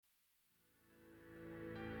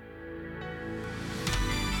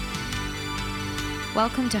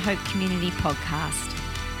Welcome to Hope Community Podcast.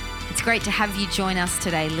 It's great to have you join us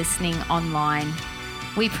today listening online.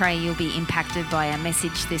 We pray you'll be impacted by our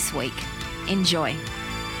message this week. Enjoy.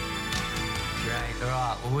 Great. All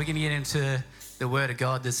right. Well, we're going to get into the Word of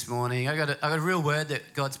God this morning. I got a real word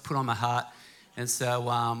that God's put on my heart. And so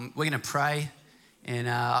we're going to pray. And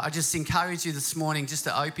I just encourage you this morning just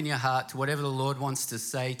to open your heart to whatever the Lord wants to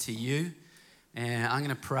say to you. And I'm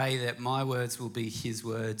going to pray that my words will be His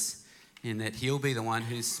words and that He'll be the one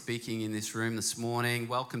who's speaking in this room this morning.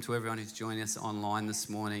 Welcome to everyone who's joining us online this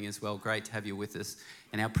morning as well. Great to have you with us.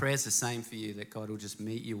 And our prayer's the same for you, that God will just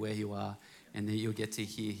meet you where you are and that you'll get to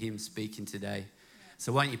hear Him speaking today.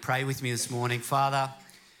 So why don't you pray with me this morning? Father,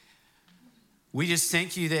 we just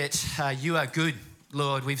thank you that you are good,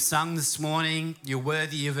 Lord. We've sung this morning, you're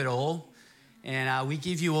worthy of it all. And we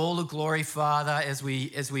give you all the glory, Father, as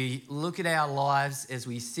we look at our lives, as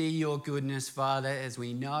we see your goodness, Father, as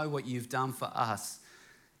we know what you've done for us,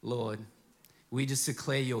 Lord. We just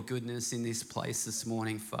declare your goodness in this place this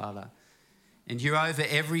morning, Father. And you're over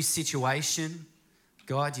every situation.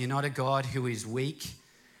 God, you're not a God who is weak.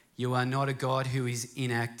 You are not a God who is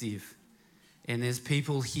inactive. And there's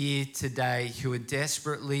people here today who are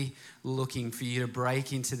desperately looking for you to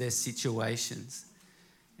break into their situations.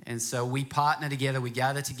 And so we partner together, we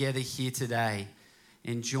gather together here today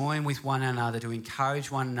and join with one another to encourage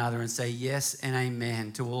one another and say yes and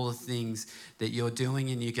amen to all the things that you're doing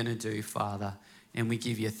and you're going to do, Father. And we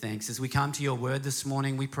give you thanks. As we come to your word this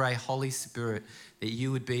morning, we pray, Holy Spirit, that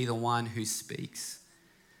you would be the one who speaks.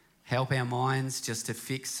 Help our minds just to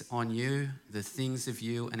fix on you, the things of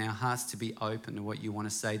you, and our hearts to be open to what you want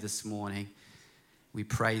to say this morning. We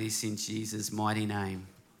pray this in Jesus' mighty name.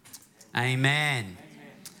 Amen.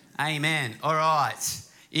 Amen. All right.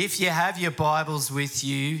 If you have your Bibles with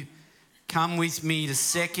you, come with me to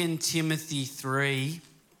 2 Timothy 3.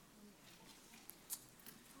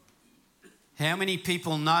 How many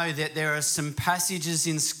people know that there are some passages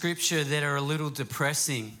in Scripture that are a little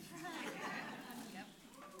depressing?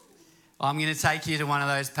 I'm going to take you to one of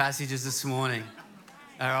those passages this morning.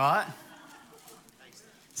 All right?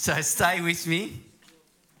 So stay with me.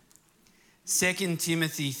 2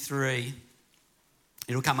 Timothy 3.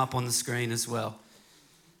 It'll come up on the screen as well.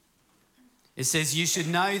 It says, "You should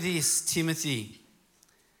know this, Timothy,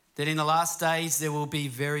 that in the last days there will be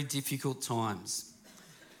very difficult times.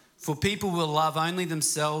 For people will love only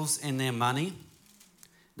themselves and their money.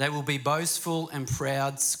 They will be boastful and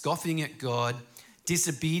proud, scoffing at God,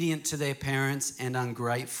 disobedient to their parents and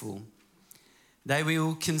ungrateful. They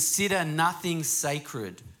will consider nothing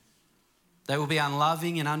sacred. They will be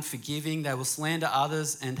unloving and unforgiving. They will slander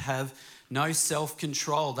others and have no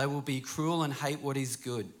self-control. They will be cruel and hate what is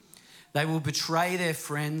good. They will betray their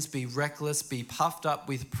friends, be reckless, be puffed up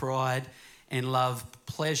with pride, and love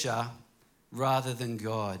pleasure rather than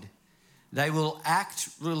God. They will act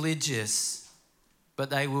religious, but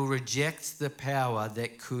they will reject the power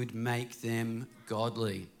that could make them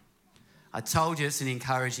godly." I told you it's an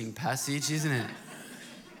encouraging passage, isn't it?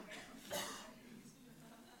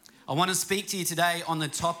 I want to speak to you today on the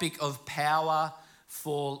topic of power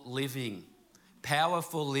for living. Power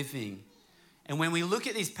for living. And when we look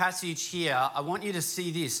at this passage here, I want you to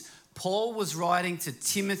see this. Paul was writing to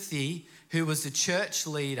Timothy, who was a church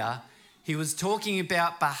leader. He was talking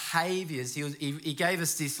about behaviours. He gave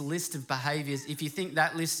us this list of behaviours. If you think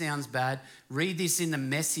that list sounds bad, read this in the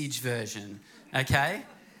Message version, okay?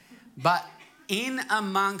 But in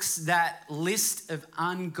amongst that list of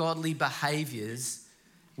ungodly behaviours,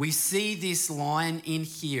 we see this line in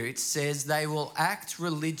here. It says they will act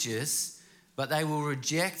religious, but they will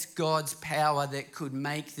reject God's power that could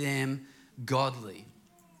make them godly.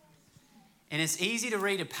 And it's easy to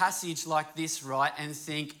read a passage like this, right, and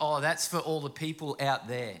think, oh, that's for all the people out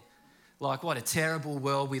there. Like, what a terrible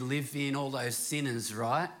world we live in, all those sinners,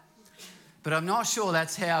 right? But I'm not sure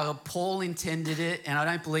that's how Paul intended it, and I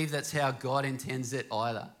don't believe that's how God intends it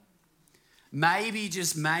either. Maybe,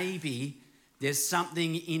 just maybe, there's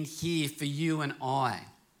something in here for you and I.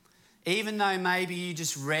 Even though maybe you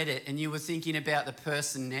just read it and you were thinking about the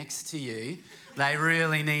person next to you, they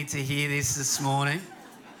really need to hear this morning.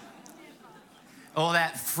 Or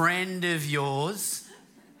that friend of yours.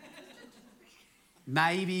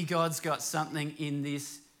 Maybe God's got something in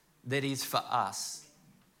this that is for us.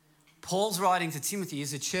 Paul's writing to Timothy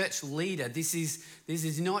as a church leader. This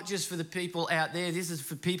is not just for the people out there. This is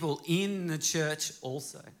for people in the church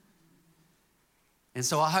also. And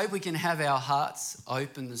so I hope we can have our hearts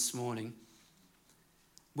open this morning.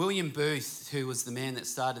 William Booth, who was the man that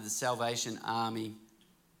started the Salvation Army,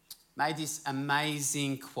 made this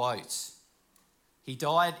amazing quote. He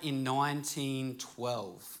died in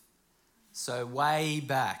 1912. So way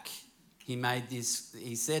back,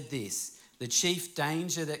 he said this, the chief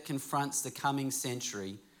danger that confronts the coming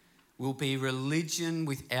century will be religion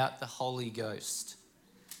without the Holy Ghost,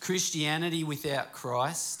 Christianity without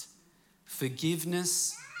Christ,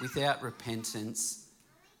 forgiveness without repentance,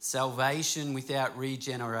 salvation without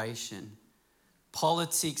regeneration,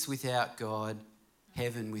 politics without God,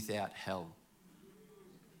 heaven without hell.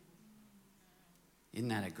 Isn't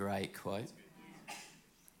that a great quote?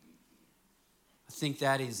 I think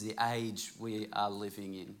that is the age we are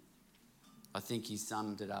living in. I think he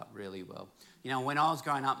summed it up really well. You know, when I was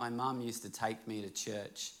growing up, my mum used to take me to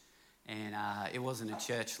church, and it wasn't a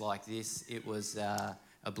church like this. It was a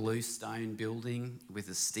blue stone building with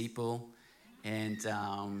a steeple, and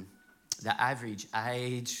the average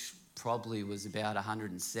age probably was about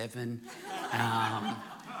 107,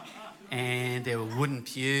 and there were wooden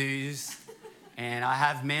pews. And I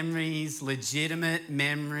have memories, legitimate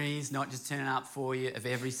memories, not just turning up for you, of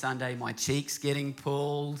every Sunday my cheeks getting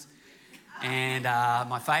pulled. And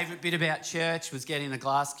my favourite bit about church was getting the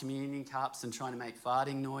glass communion cups and trying to make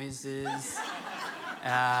farting noises.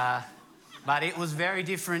 But it was very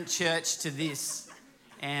different church to this.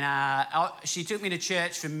 And she took me to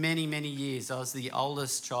church for many, many years. I was the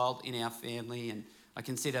oldest child in our family, and I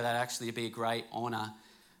consider that actually to be a great honour.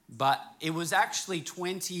 But it was actually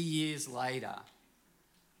 20 years later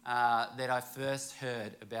that I first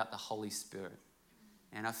heard about the Holy Spirit.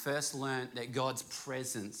 And I first learned that God's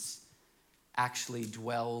presence actually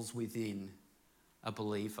dwells within a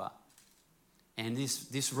believer. And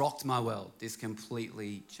this rocked my world. This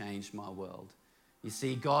completely changed my world. You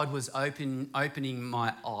see, God was opening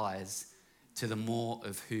my eyes to the more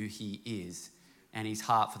of who he is and his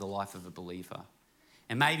heart for the life of a believer.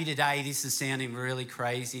 And maybe today this is sounding really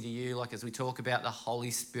crazy to you, like as we talk about the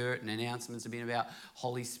Holy Spirit and announcements have been about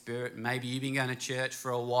Holy Spirit. Maybe you've been going to church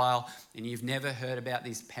for a while and you've never heard about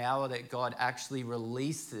this power that God actually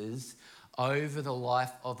releases over the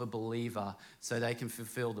life of a believer so they can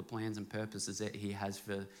fulfill the plans and purposes that he has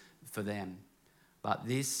for them. But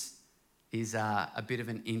this is a bit of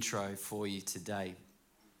an intro for you today.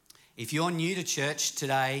 If you're new to church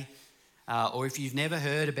today, or if you've never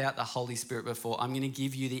heard about the Holy Spirit before, I'm going to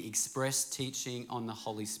give you the express teaching on the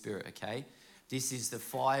Holy Spirit, okay? This is the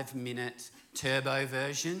 5-minute turbo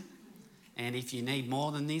version. And if you need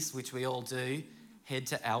more than this, which we all do, head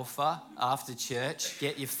to Alpha after church,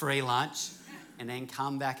 get your free lunch, and then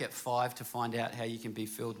come back at 5 to find out how you can be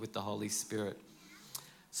filled with the Holy Spirit.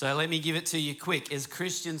 So let me give it to you quick. As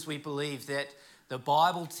Christians, we believe that the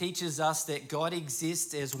Bible teaches us that God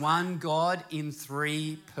exists as one God in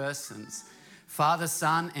 3 persons, Father,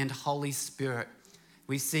 Son, and Holy Spirit.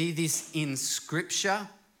 We see this in Scripture.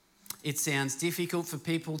 It sounds difficult for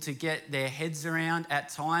people to get their heads around at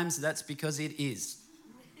times. That's because it is.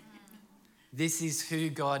 This is who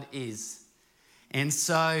God is. And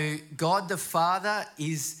so God the Father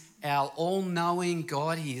is our all-knowing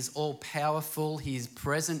God. He is all-powerful. He is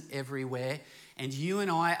present everywhere. And you and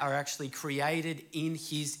I are actually created in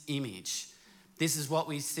his image. This is what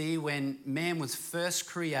we see when man was first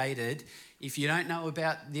created. If you don't know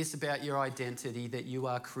about this, about your identity, that you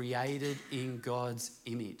are created in God's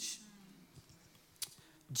image.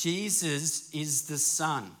 Jesus is the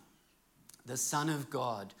Son of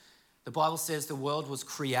God. The Bible says the world was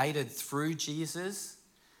created through Jesus,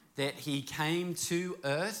 that he came to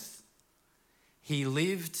earth, he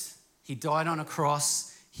lived, he died on a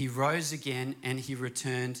cross, he rose again, and he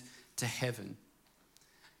returned to heaven.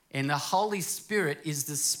 And the Holy Spirit is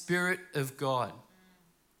the Spirit of God.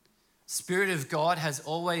 Spirit of God has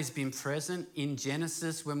always been present. In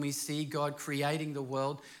Genesis, when we see God creating the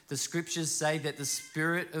world, the scriptures say that the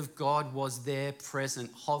Spirit of God was there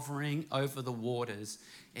present, hovering over the waters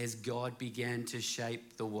as God began to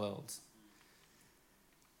shape the world.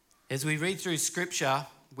 As we read through scripture,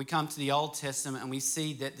 we come to the Old Testament and we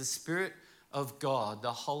see that the Spirit of God,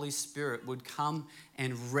 the Holy Spirit, would come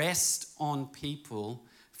and rest on people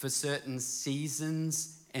for certain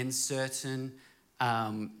seasons and certain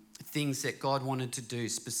things that God wanted to do,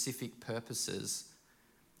 specific purposes.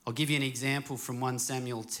 I'll give you an example from 1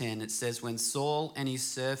 Samuel 10. It says, when Saul and his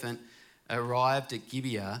servant arrived at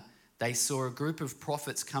Gibeah, they saw a group of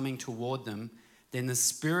prophets coming toward them. Then the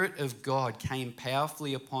Spirit of God came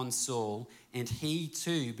powerfully upon Saul, and he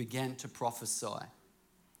too began to prophesy.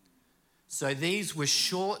 So these were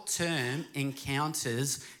short-term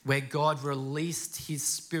encounters where God released his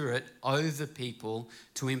Spirit over people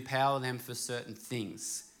to empower them for certain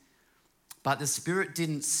things. But the Spirit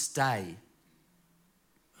didn't stay.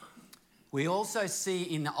 We also see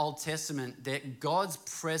in the Old Testament that God's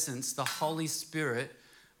presence, the Holy Spirit,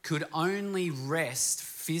 could only rest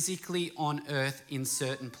physically on earth in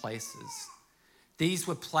certain places. These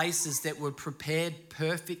were places that were prepared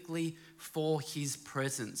perfectly for his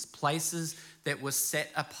presence, places that were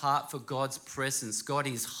set apart for God's presence. God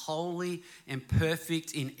is holy and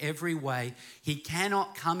perfect in every way. He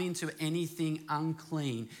cannot come into anything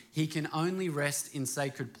unclean. He can only rest in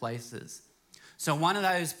sacred places. So one of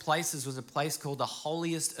those places was a place called the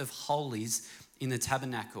Holiest of Holies in the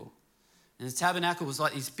tabernacle. And the tabernacle was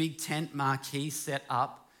like this big tent marquee set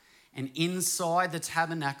up. And inside the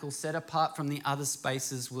tabernacle, set apart from the other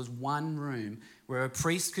spaces, was one room where a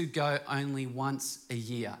priest could go only once a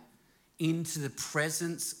year into the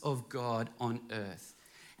presence of God on earth.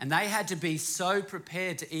 And they had to be so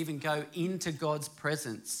prepared to even go into God's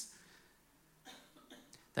presence.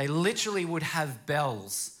 They literally would have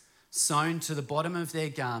bells sewn to the bottom of their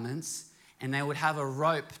garments, and they would have a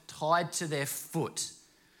rope tied to their foot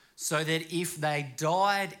so that if they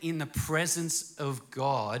died in the presence of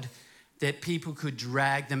God, that people could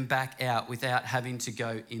drag them back out without having to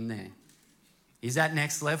go in there. Is that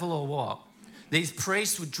next level or what? These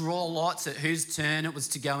priests would draw lots at whose turn it was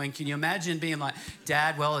to go in. Can you imagine being like,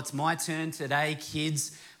 Dad, well, it's my turn today.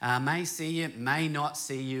 Kids may see you, may not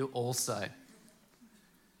see you also.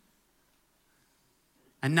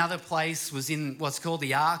 Another place was in what's called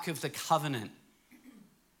the Ark of the Covenant,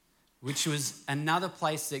 which was another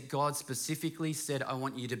place that God specifically said, I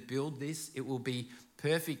want you to build this. It will be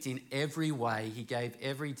perfect in every way. He gave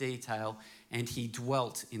every detail, and he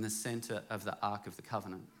dwelt in the center of the Ark of the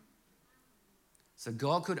Covenant. So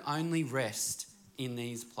God could only rest in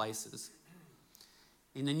these places.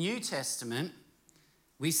 In the New Testament,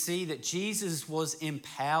 we see that Jesus was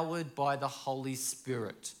empowered by the Holy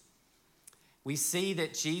Spirit. We see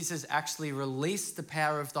that Jesus actually released the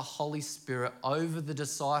power of the Holy Spirit over the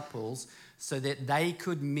disciples so that they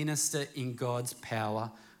could minister in God's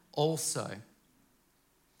power also.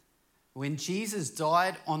 When Jesus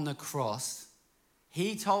died on the cross,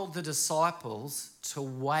 he told the disciples to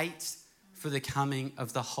wait for the coming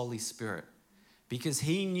of the Holy Spirit because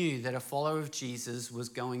he knew that a follower of Jesus was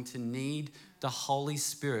going to need the Holy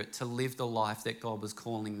Spirit to live the life that God was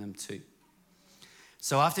calling them to.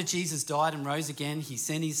 So after Jesus died and rose again, he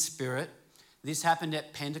sent his Spirit. This happened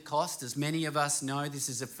at Pentecost. As many of us know, this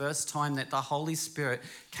is the first time that the Holy Spirit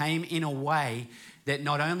came in a way that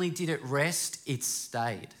not only did it rest, it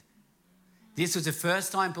stayed. This was the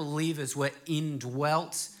first time believers were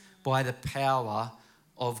indwelt by the power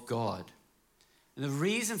of God. And the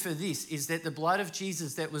reason for this is that the blood of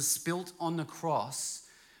Jesus that was spilt on the cross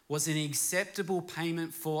was an acceptable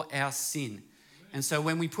payment for our sin. And so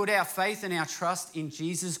when we put our faith and our trust in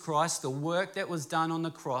Jesus Christ, the work that was done on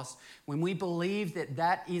the cross, when we believe that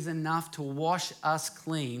that is enough to wash us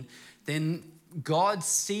clean, then God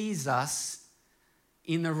sees us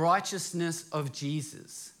in the righteousness of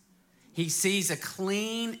Jesus. He sees a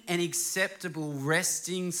clean and acceptable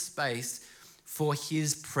resting space for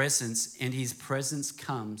his presence, and his presence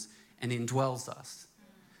comes and indwells us.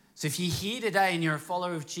 So if you're here today and you're a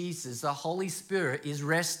follower of Jesus, the Holy Spirit is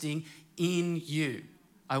resting in you.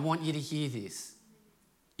 I want you to hear this.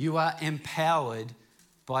 You are empowered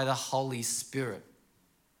by the Holy Spirit.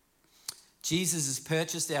 Jesus has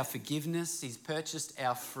purchased our forgiveness, he's purchased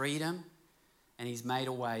our freedom, and he's made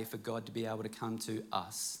a way for God to be able to come to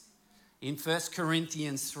us. In 1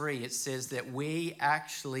 Corinthians 3, it says that we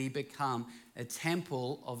actually become a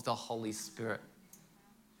temple of the Holy Spirit.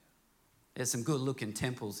 There's some good-looking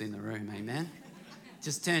temples in the room, amen?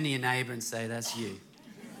 Just turn to your neighbour and say, that's you.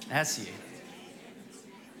 That's you.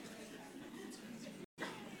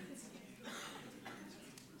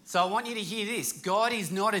 So I want you to hear this. God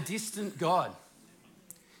is not a distant God.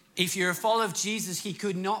 If you're a follower of Jesus, he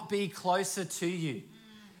could not be closer to you.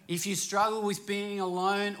 If you struggle with being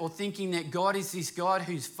alone or thinking that God is this God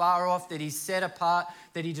who's far off, that he's set apart,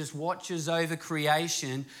 that he just watches over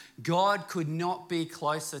creation, God could not be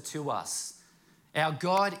closer to us. Our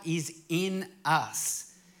God is in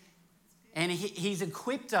us. And he's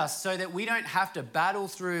equipped us so that we don't have to battle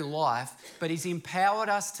through life, but he's empowered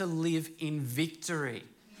us to live in victory.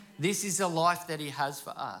 This is the life that he has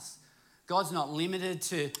for us. God's not limited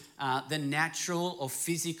to the natural or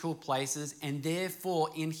physical places, and therefore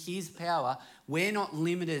in his power, we're not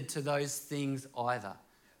limited to those things either.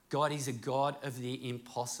 God is a God of the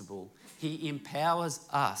impossible. He empowers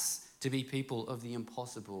us to be people of the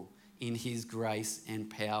impossible in his grace and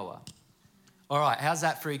power. All right, how's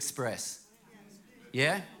that for Express?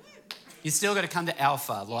 Yeah? You still got to come to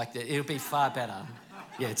Alpha, like that. It'll be far better.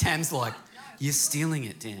 Yeah, Tam's like, you're stealing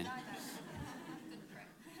it, Dan.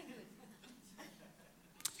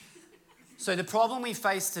 So the problem we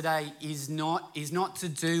face today is not to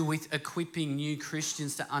do with equipping new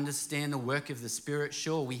Christians to understand the work of the Spirit.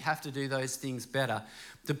 Sure, we have to do those things better.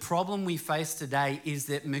 The problem we face today is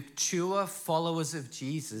that mature followers of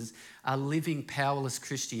Jesus are living powerless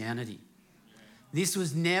Christianity. This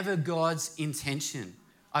was never God's intention.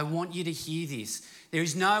 I want you to hear this. There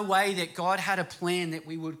is no way that God had a plan that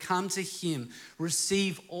we would come to him,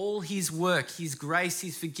 receive all his work, his grace,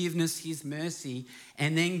 his forgiveness, his mercy,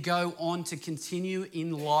 and then go on to continue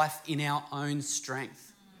in life in our own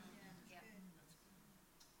strength.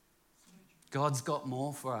 God's got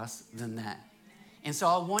more for us than that. And so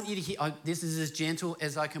I want you to hear, this is as gentle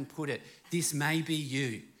as I can put it. This may be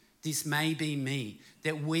you. This may be me,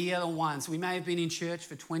 that we are the ones, we may have been in church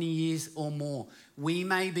for 20 years or more. We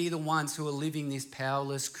may be the ones who are living this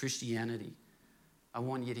powerless Christianity. I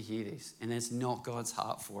want you to hear this, and it's not God's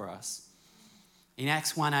heart for us. In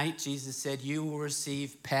Acts 1:8, Jesus said, you will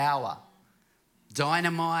receive power,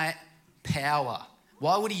 dynamite power.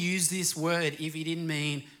 Why would he use this word if he didn't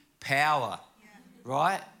mean power,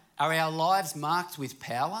 right? Are our lives marked with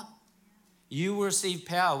power? You will receive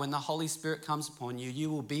power when the Holy Spirit comes upon you. You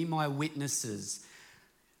will be my witnesses,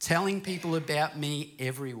 telling people about me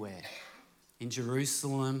everywhere, in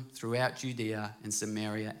Jerusalem, throughout Judea and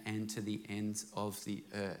Samaria, and to the ends of the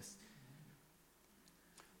earth.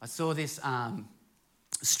 I saw this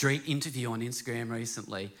street interview on Instagram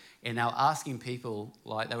recently, and they were asking people,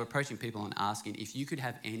 they were approaching people and asking, if you could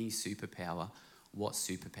have any superpower, what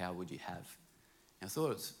superpower would you have? And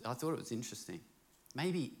I thought it was interesting.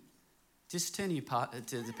 Maybe just turn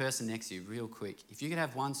to the person next to you real quick. If you could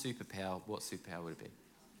have one superpower, what superpower would it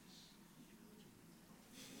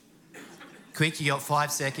be? Quick, you got 5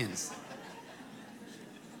 seconds.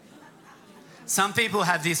 Some people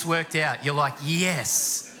have this worked out. You're like,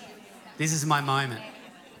 yes, this is my moment.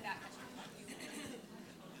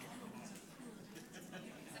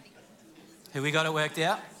 Have we got it worked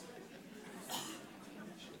out?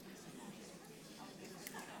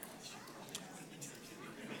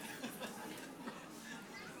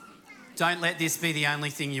 Don't let this be the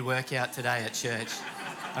only thing you work out today at church,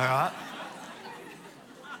 all right?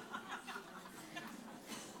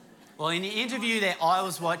 Well, in the interview that I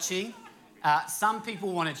was watching, some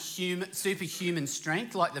people wanted superhuman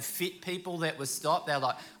strength, like the fit people that were stopped. They're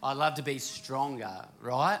like, I'd love to be stronger,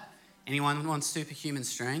 right? Anyone wants superhuman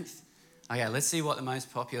strength? Okay, let's see what the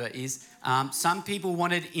most popular is. Some people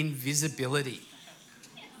wanted invisibility.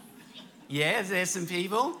 Yeah, there's some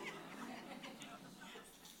people.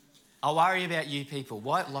 I worry about you people.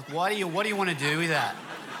 What do you want to do with that?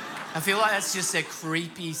 I feel like that's just a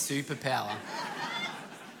creepy superpower.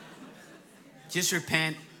 Just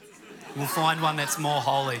repent. We'll find one that's more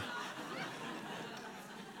holy.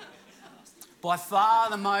 By far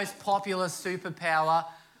the most popular superpower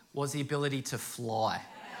was the ability to fly.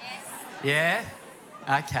 Yes.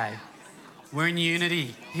 Yeah? Okay. We're in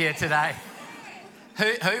unity here today.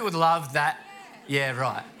 Who would love that? Yeah,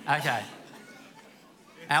 right. Okay.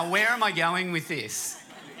 Now, where am I going with this?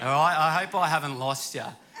 All right, I hope I haven't lost you.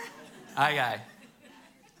 Okay.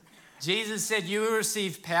 Jesus said you will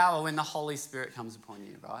receive power when the Holy Spirit comes upon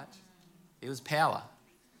you, right? It was power.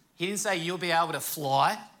 He didn't say you'll be able to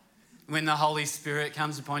fly when the Holy Spirit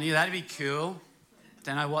comes upon you. That'd be cool.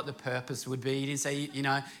 Don't know what the purpose would be. He didn't say, you're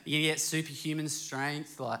going to get superhuman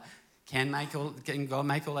strength. Like, can God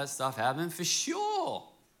make all that stuff happen? For sure.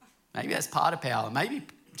 Maybe that's part of power. Maybe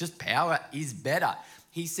just power is better.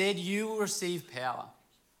 He said, you will receive power.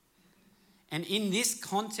 And in this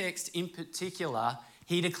context in particular,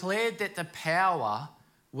 he declared that the power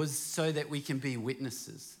was so that we can be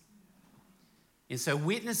witnesses. And so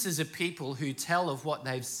witnesses are people who tell of what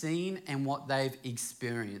they've seen and what they've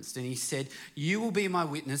experienced. And he said, you will be my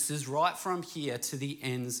witnesses right from here to the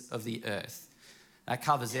ends of the earth. That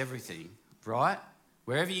covers everything, right?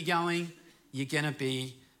 Wherever you're going, you're going to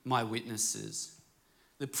be my witnesses.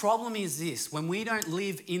 The problem is this: when we don't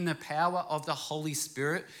live in the power of the Holy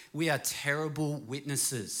Spirit, we are terrible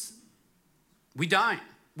witnesses. We don't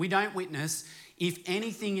witness. If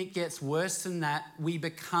anything, it gets worse than that. We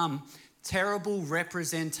become terrible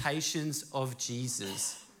representations of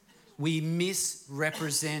Jesus. We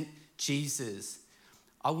misrepresent Jesus.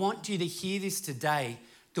 I want you to hear this today.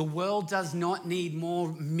 The world does not need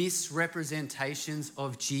more misrepresentations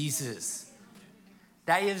of Jesus.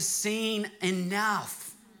 They have seen enough.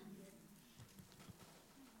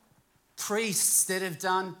 Priests that have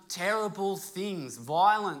done terrible things,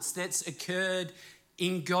 violence that's occurred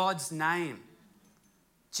in God's name.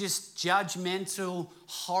 Just judgmental,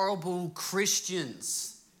 horrible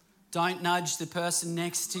Christians. Don't nudge the person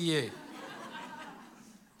next to you.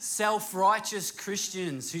 Self-righteous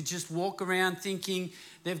Christians who just walk around thinking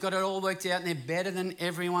they've got it all worked out and they're better than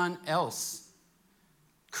everyone else.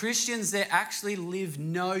 Christians that actually live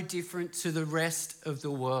no different to the rest of the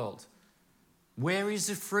world. Where is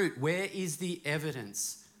the fruit? Where is the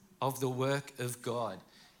evidence of the work of God?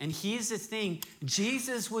 And here's the thing,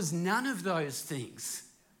 Jesus was none of those things.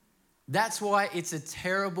 That's why it's a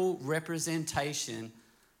terrible representation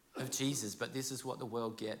of Jesus. But this is what the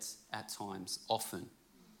world gets at times, often.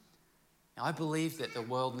 I believe that the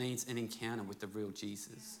world needs an encounter with the real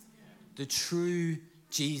Jesus, the true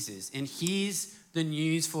Jesus. And here's the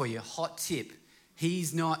news for you, hot tip.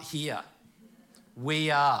 He's not here. We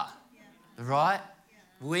are, right?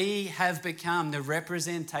 We have become the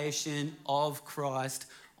representation of Christ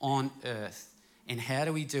on earth. And how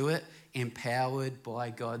do we do it? Empowered by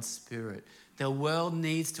God's Spirit. The world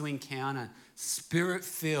needs to encounter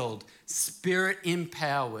Spirit-filled,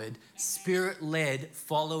 Spirit-empowered, Spirit-led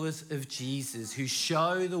followers of Jesus who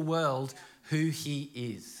show the world who he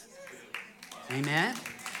is. Amen?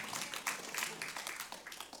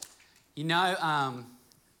 You know,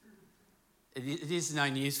 it is no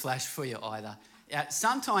newsflash for you either.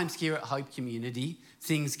 Sometimes here at Hope Community,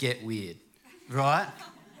 things get weird, right?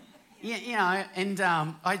 Yeah, you know, and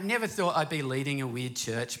I never thought I'd be leading a weird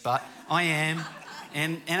church, but I am,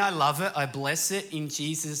 and I love it. I bless it in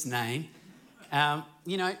Jesus' name.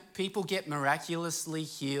 You know, people get miraculously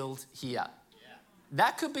healed here.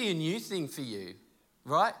 That could be a new thing for you,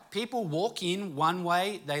 right? People walk in one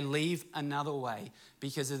way, they leave another way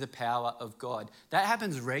because of the power of God. That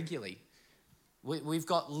happens regularly. We've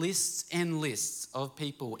got lists and lists of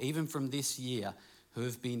people, even from this year, who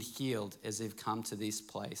have been healed as they've come to this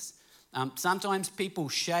place. Sometimes people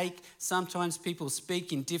shake, sometimes people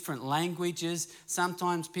speak in different languages,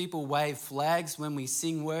 sometimes people wave flags when we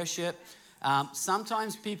sing worship.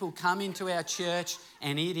 Sometimes people come into our church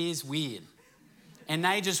and it is weird. And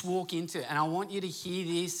they just walk into it. And I want you to hear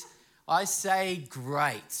this. I say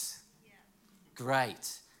great.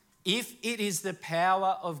 Great. If it is the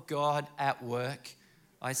power of God at work,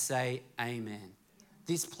 I say amen.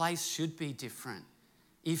 This place should be different.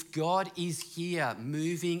 If God is here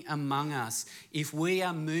moving among us, if we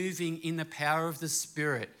are moving in the power of the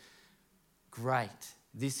Spirit, great.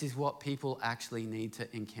 This is what people actually need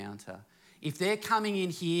to encounter. If they're coming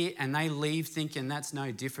in here and they leave thinking that's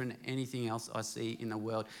no different than anything else I see in the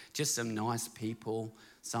world, just some nice people,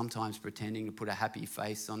 sometimes pretending to put a happy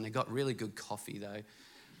face on. They've got really good coffee though.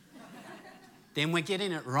 Then we're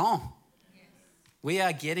getting it wrong. We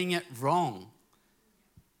are getting it wrong.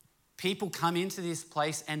 People come into this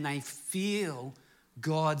place and they feel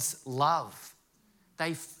God's love.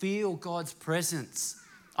 They feel God's presence.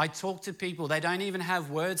 I talk to people, they don't even have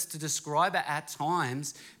words to describe it at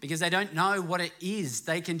times because they don't know what it is.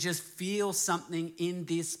 They can just feel something in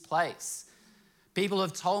this place. People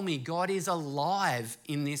have told me God is alive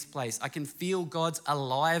in this place. I can feel God's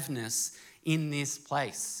aliveness in this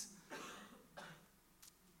place.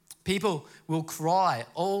 People will cry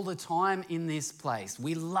all the time in this place.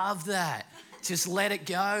 We love that. Just let it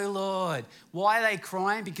go, Lord. Why are they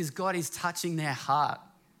crying? Because God is touching their heart.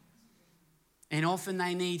 And often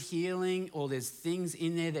they need healing or there's things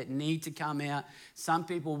in there that need to come out. Some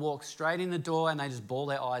people walk straight in the door and they just bawl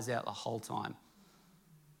their eyes out the whole time.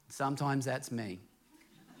 Sometimes that's me.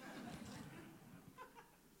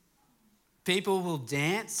 People will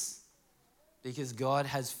dance because God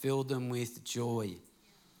has filled them with joy.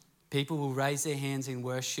 People will raise their hands in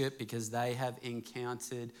worship because they have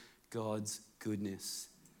encountered God's goodness.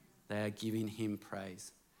 They are giving him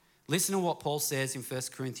praise. Listen to what Paul says in 1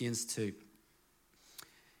 Corinthians 2.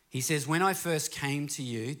 He says, when I first came to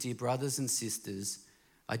you, dear brothers and sisters,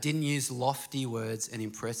 I didn't use lofty words and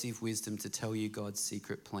impressive wisdom to tell you God's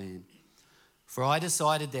secret plan. For I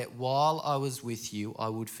decided that while I was with you, I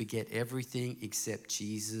would forget everything except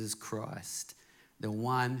Jesus Christ, the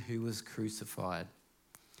one who was crucified.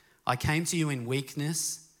 I came to you in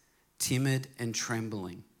weakness, timid and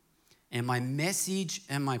trembling, and my message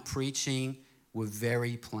and my preaching were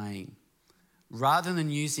very plain. Rather than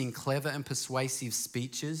using clever and persuasive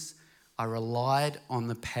speeches, I relied on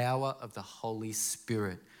the power of the Holy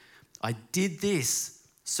Spirit. I did this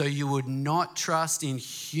so you would not trust in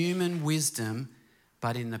human wisdom,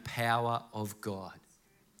 but in the power of God.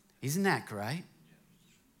 Isn't that great?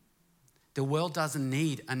 The world doesn't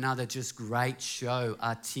need another just great show,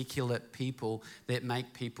 articulate people that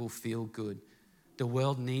make people feel good. The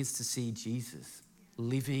world needs to see Jesus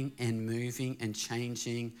living and moving and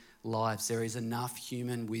changing lives. There is enough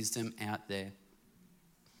human wisdom out there.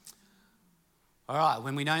 All right,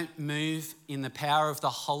 when we don't move in the power of the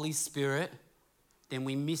Holy Spirit, then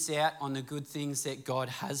we miss out on the good things that God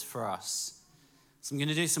has for us. So I'm going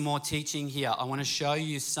to do some more teaching here. I want to show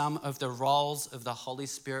you some of the roles of the Holy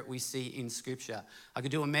Spirit we see in Scripture. I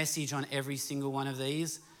could do a message on every single one of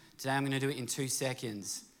these. Today I'm going to do it in 2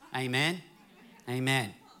 seconds. Amen?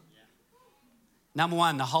 Amen. Number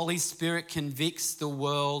one, the Holy Spirit convicts the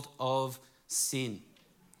world of sin.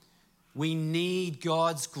 We need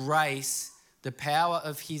God's grace, the power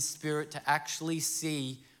of His Spirit, to actually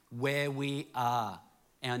see where we are,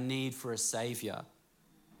 our need for a Saviour.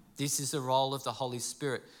 This is the role of the Holy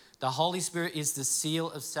Spirit. The Holy Spirit is the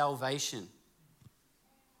seal of salvation.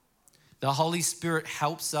 The Holy Spirit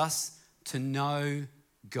helps us to know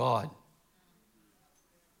God.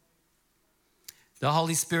 The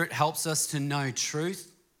Holy Spirit helps us to know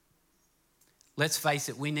truth. Let's face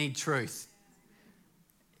it, we need truth.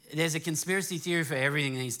 There's a conspiracy theory for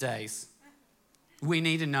everything these days. We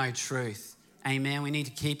need to know truth. Amen. We need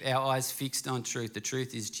to keep our eyes fixed on truth. The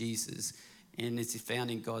truth is Jesus, and it's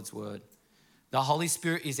found in God's word. The Holy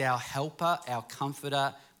Spirit is our helper, our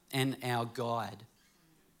comforter, and our guide.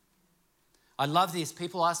 I love this.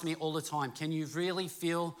 People ask me all the time, can you really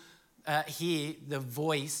hear the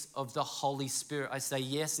voice of the Holy Spirit? I say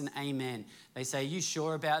yes and amen. They say, are you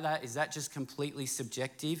sure about that? Is that just completely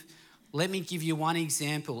subjective? Let me give you one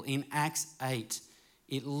example. In Acts 8,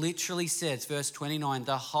 it literally says, verse 29,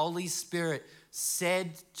 the Holy Spirit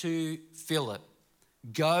said to Philip,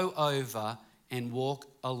 go over and walk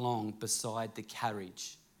along beside the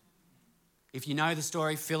carriage. If you know the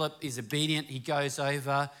story, Philip is obedient. He goes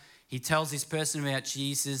over. He tells this person about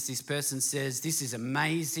Jesus. This person says, this is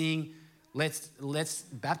amazing. Let's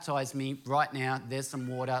baptize me right now. There's some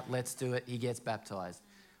water. Let's do it. He gets baptized.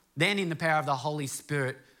 Then in the power of the Holy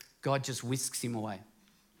Spirit, God just whisks him away.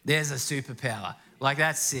 There's a superpower. Like,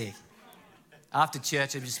 that's sick. After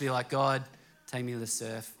church, I'd just be like, God, take me to the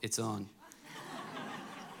surf. It's on.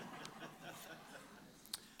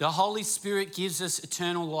 The Holy Spirit gives us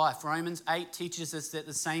eternal life. Romans 8 teaches us that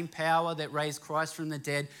the same power that raised Christ from the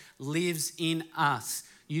dead lives in us.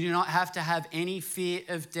 You do not have to have any fear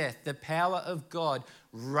of death. The power of God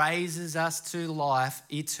raises us to life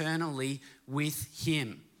eternally with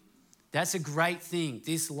Him. That's a great thing.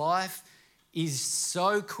 This life is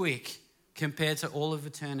so quick compared to all of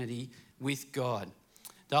eternity with God.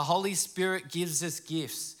 The Holy Spirit gives us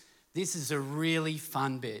gifts. This is a really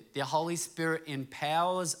fun bit. The Holy Spirit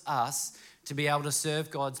empowers us to be able to serve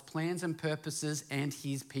God's plans and purposes and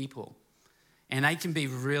His people. And they can be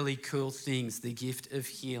really cool things. The gift of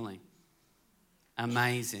healing.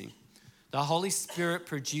 Amazing. The Holy Spirit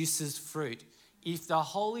produces fruit. If the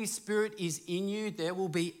Holy Spirit is in you, there will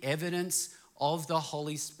be evidence of the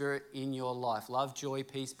Holy Spirit in your life. Love, joy,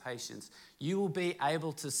 peace, patience. You will be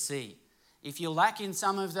able to see. If you lack in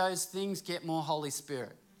some of those things, get more Holy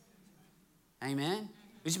Spirit. Amen?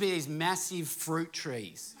 We should be these massive fruit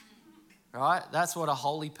trees, right? That's what a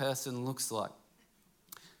holy person looks like.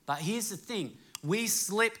 But here's the thing. We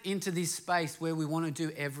slip into this space where we want to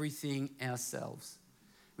do everything ourselves.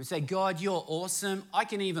 We say, God, you're awesome. I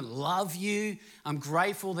can even love you. I'm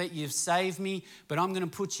grateful that you've saved me, but I'm going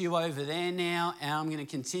to put you over there now, and I'm going to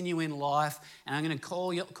continue in life, and I'm going to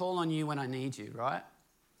call on you when I need you, right?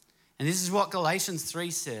 And this is what Galatians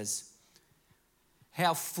 3 says.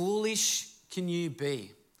 How foolish can you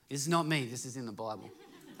be? This is not me. This is in the Bible,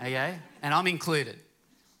 okay? And I'm included.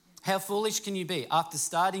 How foolish can you be? After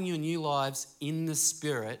starting your new lives in the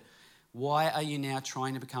Spirit, why are you now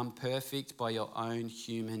trying to become perfect by your own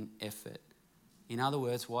human effort? In other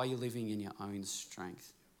words, why are you living in your own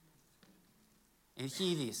strength? And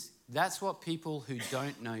hear this. That's what people who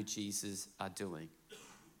don't know Jesus are doing.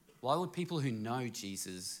 Why would people who know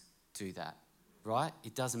Jesus do that? Right?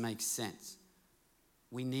 It doesn't make sense.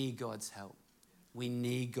 We need God's help. We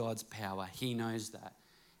need God's power. He knows that.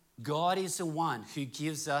 God is the one who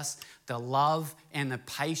gives us the love and the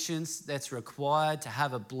patience that's required to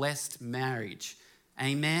have a blessed marriage.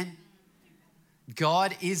 Amen?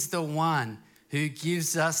 God is the one who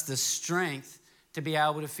gives us the strength to be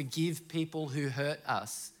able to forgive people who hurt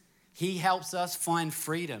us. He helps us find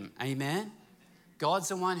freedom. Amen? God's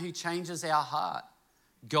the one who changes our heart.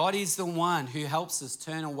 God is the one who helps us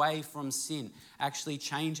turn away from sin, actually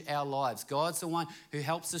change our lives. God's the one who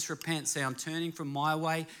helps us repent, say, I'm turning from my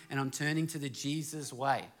way and I'm turning to the Jesus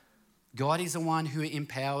way. God is the one who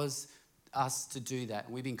empowers us to do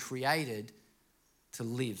that. We've been created to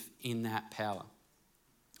live in that power.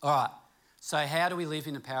 All right, so how do we live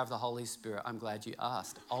in the power of the Holy Spirit? I'm glad you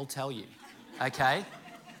asked. I'll tell you, okay?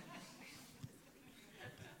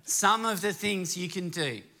 Some of the things you can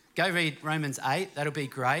do. Go read Romans 8. That'll be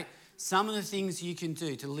great. Some of the things you can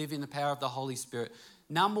do to live in the power of the Holy Spirit.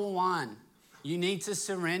 Number one, You need to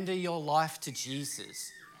surrender your life to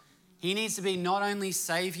Jesus. He needs to be not only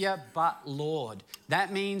Savior, but Lord.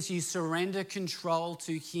 That means you surrender control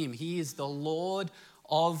to Him. He is the Lord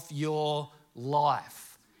of your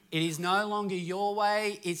life. It is no longer your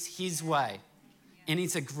way, it's His way. And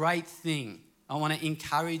it's a great thing. I want to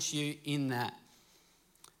encourage you in that.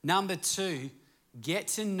 Number 2, get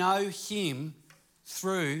to know Him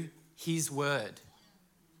through His Word.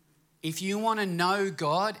 If you want to know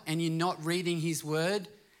God and you're not reading His Word,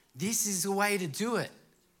 this is the way to do it.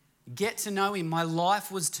 Get to know Him. My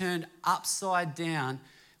life was turned upside down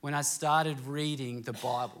when I started reading the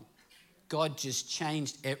Bible. God just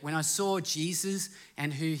changed it. When I saw Jesus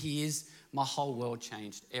and who He is, my whole world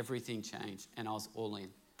changed. Everything changed, and I was all in.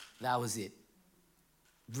 That was it.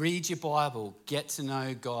 Read your Bible, get to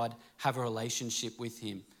know God, have a relationship with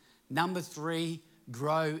Him. Number 3,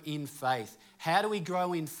 grow in faith. How do we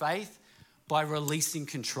grow in faith? By releasing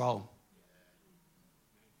control.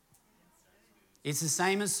 It's the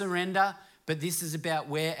same as surrender, but this is about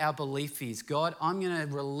where our belief is. God, I'm going to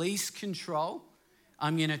release control.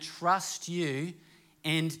 I'm going to trust you.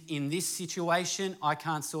 And in this situation, I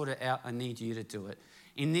can't sort it out. I need you to do it.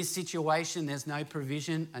 In this situation, there's no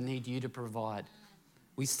provision. I need you to provide.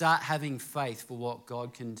 We start having faith for what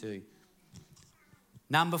God can do.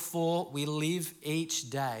 Number 4, we live each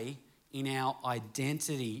day in our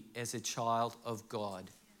identity as a child of God.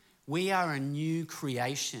 We are a new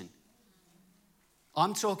creation.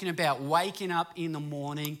 I'm talking about waking up in the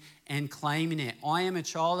morning and claiming it. I am a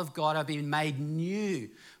child of God. I've been made new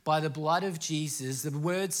by the blood of Jesus. The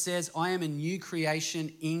word says I am a new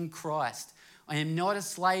creation in Christ. I am not a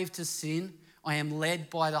slave to sin. I am led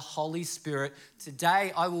by the Holy Spirit.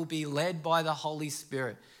 Today I will be led by the Holy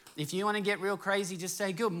Spirit. If you want to get real crazy, just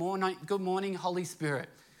say, good morning, Holy Spirit.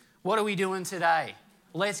 What are we doing today?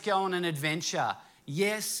 Let's go on an adventure.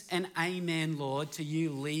 Yes and amen, Lord, to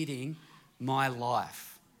you leading my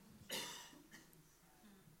life.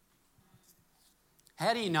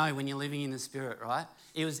 How do you know when you're living in the Spirit, right?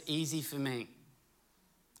 It was easy for me.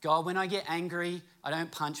 God, when I get angry, I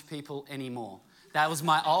don't punch people anymore. That was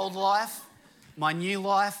my old life. My new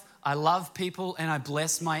life, I love people and I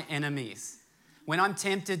bless my enemies. When I'm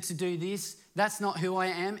tempted to do this, that's not who I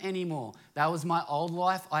am anymore. That was my old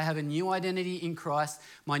life. I have a new identity in Christ.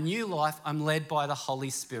 My new life, I'm led by the Holy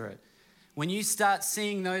Spirit. When you start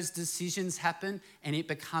seeing those decisions happen and it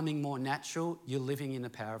becoming more natural, you're living in the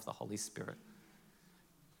power of the Holy Spirit.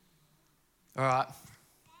 All right.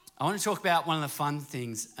 I want to talk about one of the fun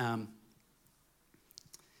things.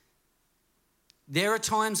 There are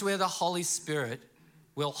times where the Holy Spirit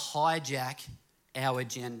will hijack our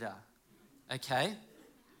agenda, okay?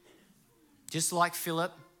 Just like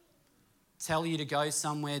Philip, tell you to go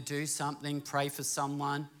somewhere, do something, pray for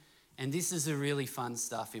someone. And this is the really fun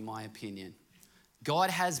stuff, in my opinion. God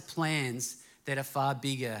has plans that are far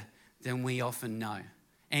bigger than we often know.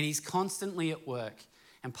 And He's constantly at work.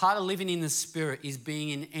 And part of living in the Spirit is being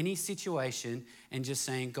in any situation and just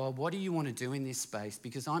saying, God, what do you want to do in this space?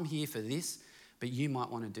 Because I'm here for this, but you might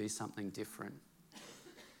want to do something different.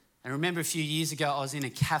 And I remember a few years ago, I was in a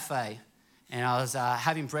cafe and I was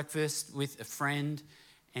having breakfast with a friend.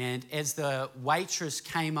 And as the waitress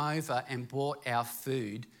came over and bought our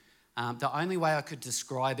food, the only way I could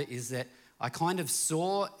describe it is that I kind of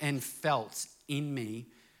saw and felt in me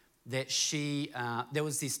that there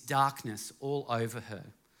was this darkness all over her.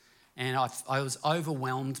 And I was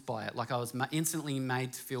overwhelmed by it. Like I was instantly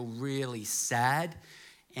made to feel really sad.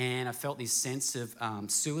 And I felt this sense of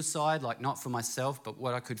suicide, like not for myself, but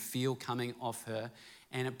what I could feel coming off her.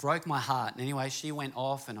 And it broke my heart. And anyway, she went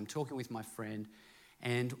off and I'm talking with my friend.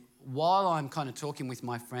 And while I'm kind of talking with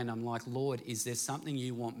my friend, I'm like, Lord, is there something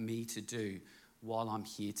you want me to do while I'm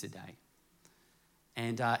here today?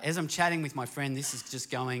 And as I'm chatting with my friend, this is just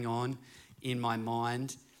going on in my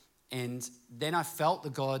mind. And then I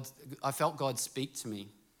felt God speak to me.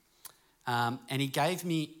 And He gave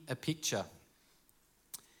me a picture.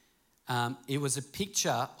 It was a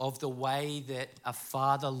picture of the way that a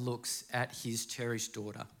father looks at his cherished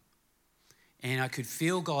daughter. And I could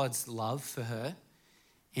feel God's love for her.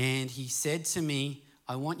 And He said to me,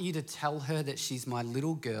 I want you to tell her that she's my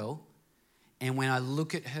little girl. And when I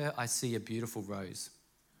look at her, I see a beautiful rose.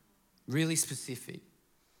 Really specific.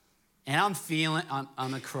 And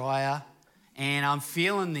I'm a crier. And I'm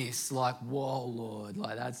feeling this like, whoa, Lord,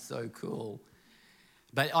 like that's so cool.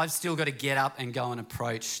 But I've still got to get up and go and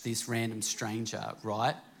approach this random stranger,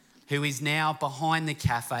 right? Who is now behind the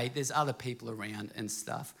cafe. There's other people around and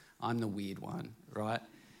stuff. I'm the weird one, right?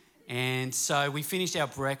 And so we finished our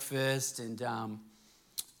breakfast and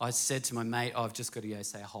I said to my mate, I've just got to go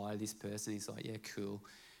say hi to this person. He's like, yeah, cool.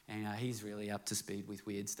 And he's really up to speed with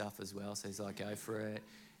weird stuff as well. So he's like, go for it.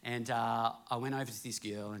 And I went over to this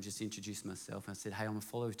girl and just introduced myself. And I said, hey, I'm a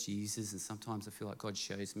follower of Jesus. And sometimes I feel like God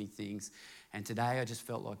shows me things. And today I just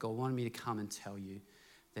felt like God wanted me to come and tell you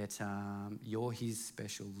that you're his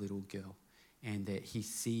special little girl. And that he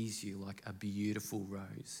sees you like a beautiful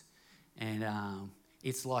rose. And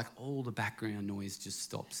it's like all the background noise just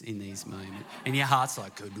stops in these moments. And your heart's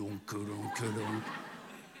like, kudum, kudum, kudum.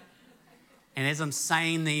 And as I'm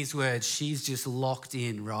saying these words, she's just locked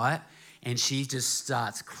in, right? And she just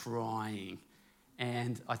starts crying.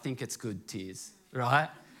 And I think it's good tears, right?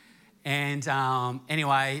 And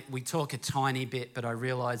anyway, we talk a tiny bit, but I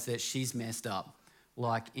realise that she's messed up,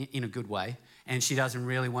 like in a good way. And she doesn't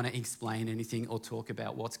really want to explain anything or talk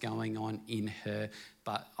about what's going on in her.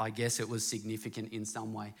 But I guess it was significant in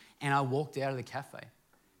some way. And I walked out of the cafe,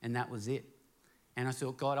 and that was it. And I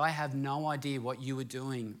thought, God, I have no idea what you were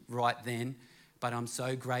doing right then, but I'm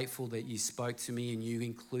so grateful that you spoke to me and you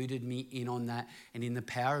included me in on that. And in the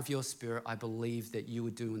power of your Spirit, I believe that you were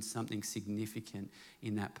doing something significant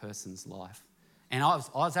in that person's life. And I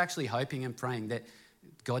was actually hoping and praying that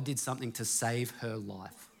God did something to save her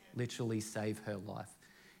life, literally save her life.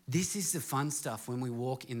 This is the fun stuff when we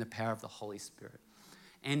walk in the power of the Holy Spirit.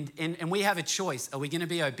 And we have a choice. Are we going to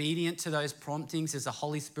be obedient to those promptings as the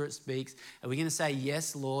Holy Spirit speaks? Are we going to say,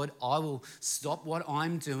 yes, Lord, I will stop what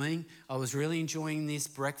I'm doing. I was really enjoying this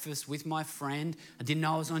breakfast with my friend. I didn't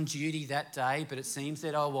know I was on duty that day, but it seems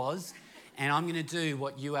that I was. And I'm going to do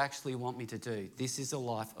what you actually want me to do. This is a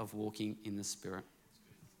life of walking in the Spirit.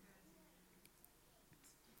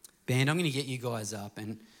 Band, I'm going to get you guys up,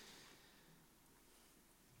 and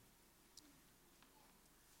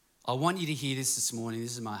I want you to hear this morning.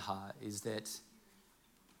 This is my heart, is that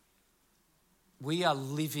we are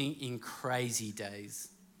living in crazy days.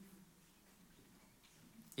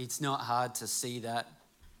 It's not hard to see that.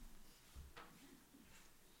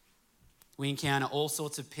 We encounter all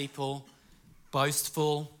sorts of people,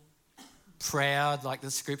 boastful, proud, like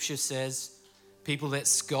the scripture says, people that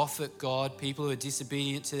scoff at God, people who are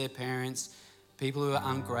disobedient to their parents, people who are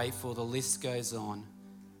ungrateful. The list goes on,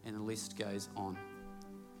 and the list goes on.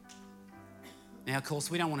 Now, of course,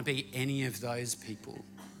 we don't want to be any of those people,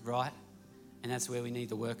 right? And that's where we need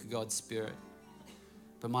the work of God's Spirit.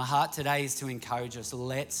 But my heart today is to encourage us,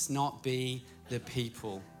 let's not be the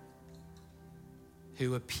people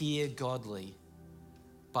who appear godly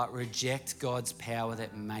but reject God's power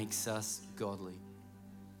that makes us godly.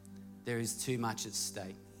 There is too much at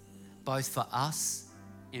stake, both for us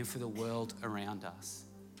and for the world around us.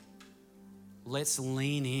 Let's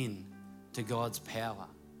lean in to God's power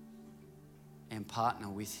and partner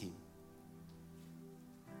with him.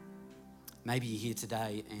 Maybe you're here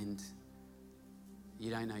today and you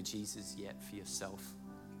don't know Jesus yet for yourself.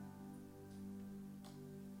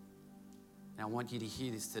 And I want you to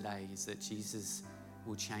hear this today, is that Jesus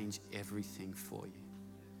will change everything for you.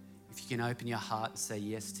 If you can open your heart and say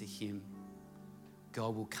yes to him,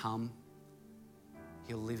 God will come.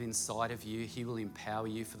 He'll live inside of you. He will empower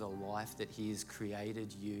you for the life that he has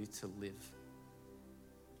created you to live.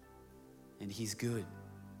 And he's good.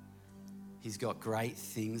 He's got great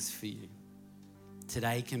things for you.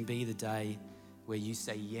 Today can be the day where you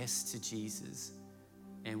say yes to Jesus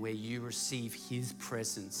and where you receive his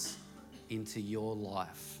presence into your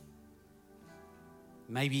life.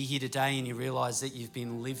 Maybe you're here today and you realize that you've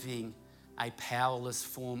been living a powerless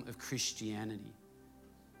form of Christianity,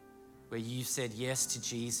 where you've said yes to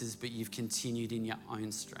Jesus, but you've continued in your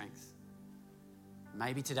own strength.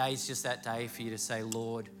 Maybe today's just that day for you to say,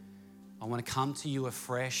 Lord, I want to come to you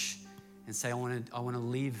afresh and say, I want to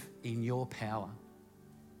live in your power.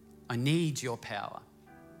 I need your power.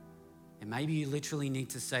 And maybe you literally need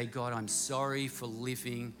to say, God, I'm sorry for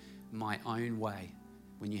living my own way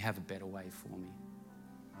when you have a better way for me.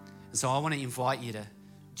 And so I want to invite you to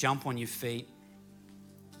jump on your feet.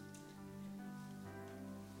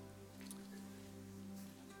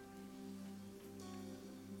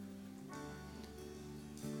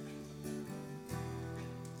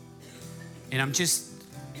 And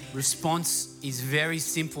response is very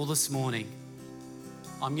simple this morning.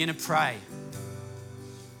 I'm going to pray.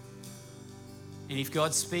 And if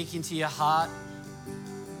God's speaking to your heart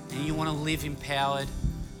and you want to live empowered,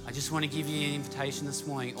 I just want to give you an invitation this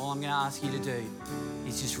morning. All I'm going to ask you to do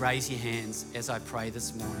is just raise your hands as I pray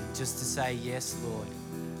this morning, just to say, yes, Lord,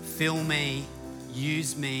 fill me,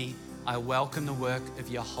 use me. I welcome the work of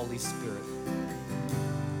your Holy Spirit.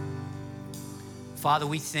 Father,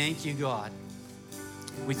 we thank you, God.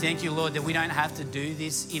 We thank you, Lord, that we don't have to do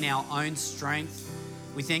this in our own strength,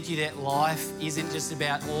 We thank you that life isn't just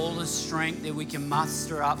about all the strength that we can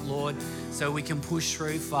muster up, Lord, so we can push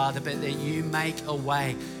through, Father, but that you make a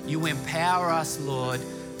way. You empower us, Lord,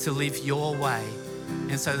 to live your way.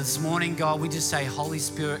 And so this morning, God, we just say, Holy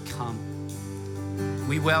Spirit, come.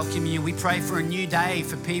 We welcome you. We pray for a new day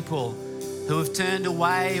for people who have turned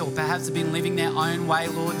away or perhaps have been living their own way,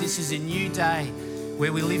 Lord. This is a new day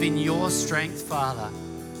where we live in your strength, Father.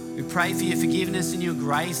 We pray for your forgiveness and your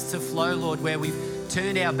grace to flow, Lord, where we've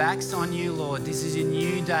turned our backs on you, Lord. This is a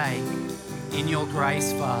new day in your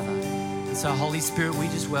grace, Father. And so, Holy Spirit, we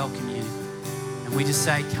just welcome you. And we just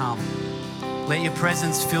say, come. Let your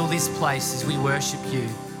presence fill this place as we worship you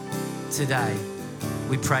today.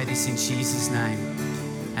 We pray this in Jesus' name.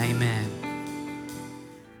 Amen.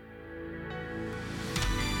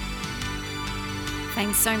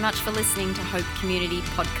 Thanks so much for listening to Hope Community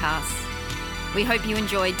Podcasts. We hope you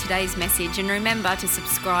enjoyed today's message, and remember to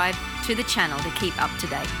subscribe to the channel to keep up to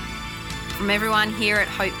date. From everyone here at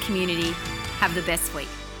Hope Community, have the best week.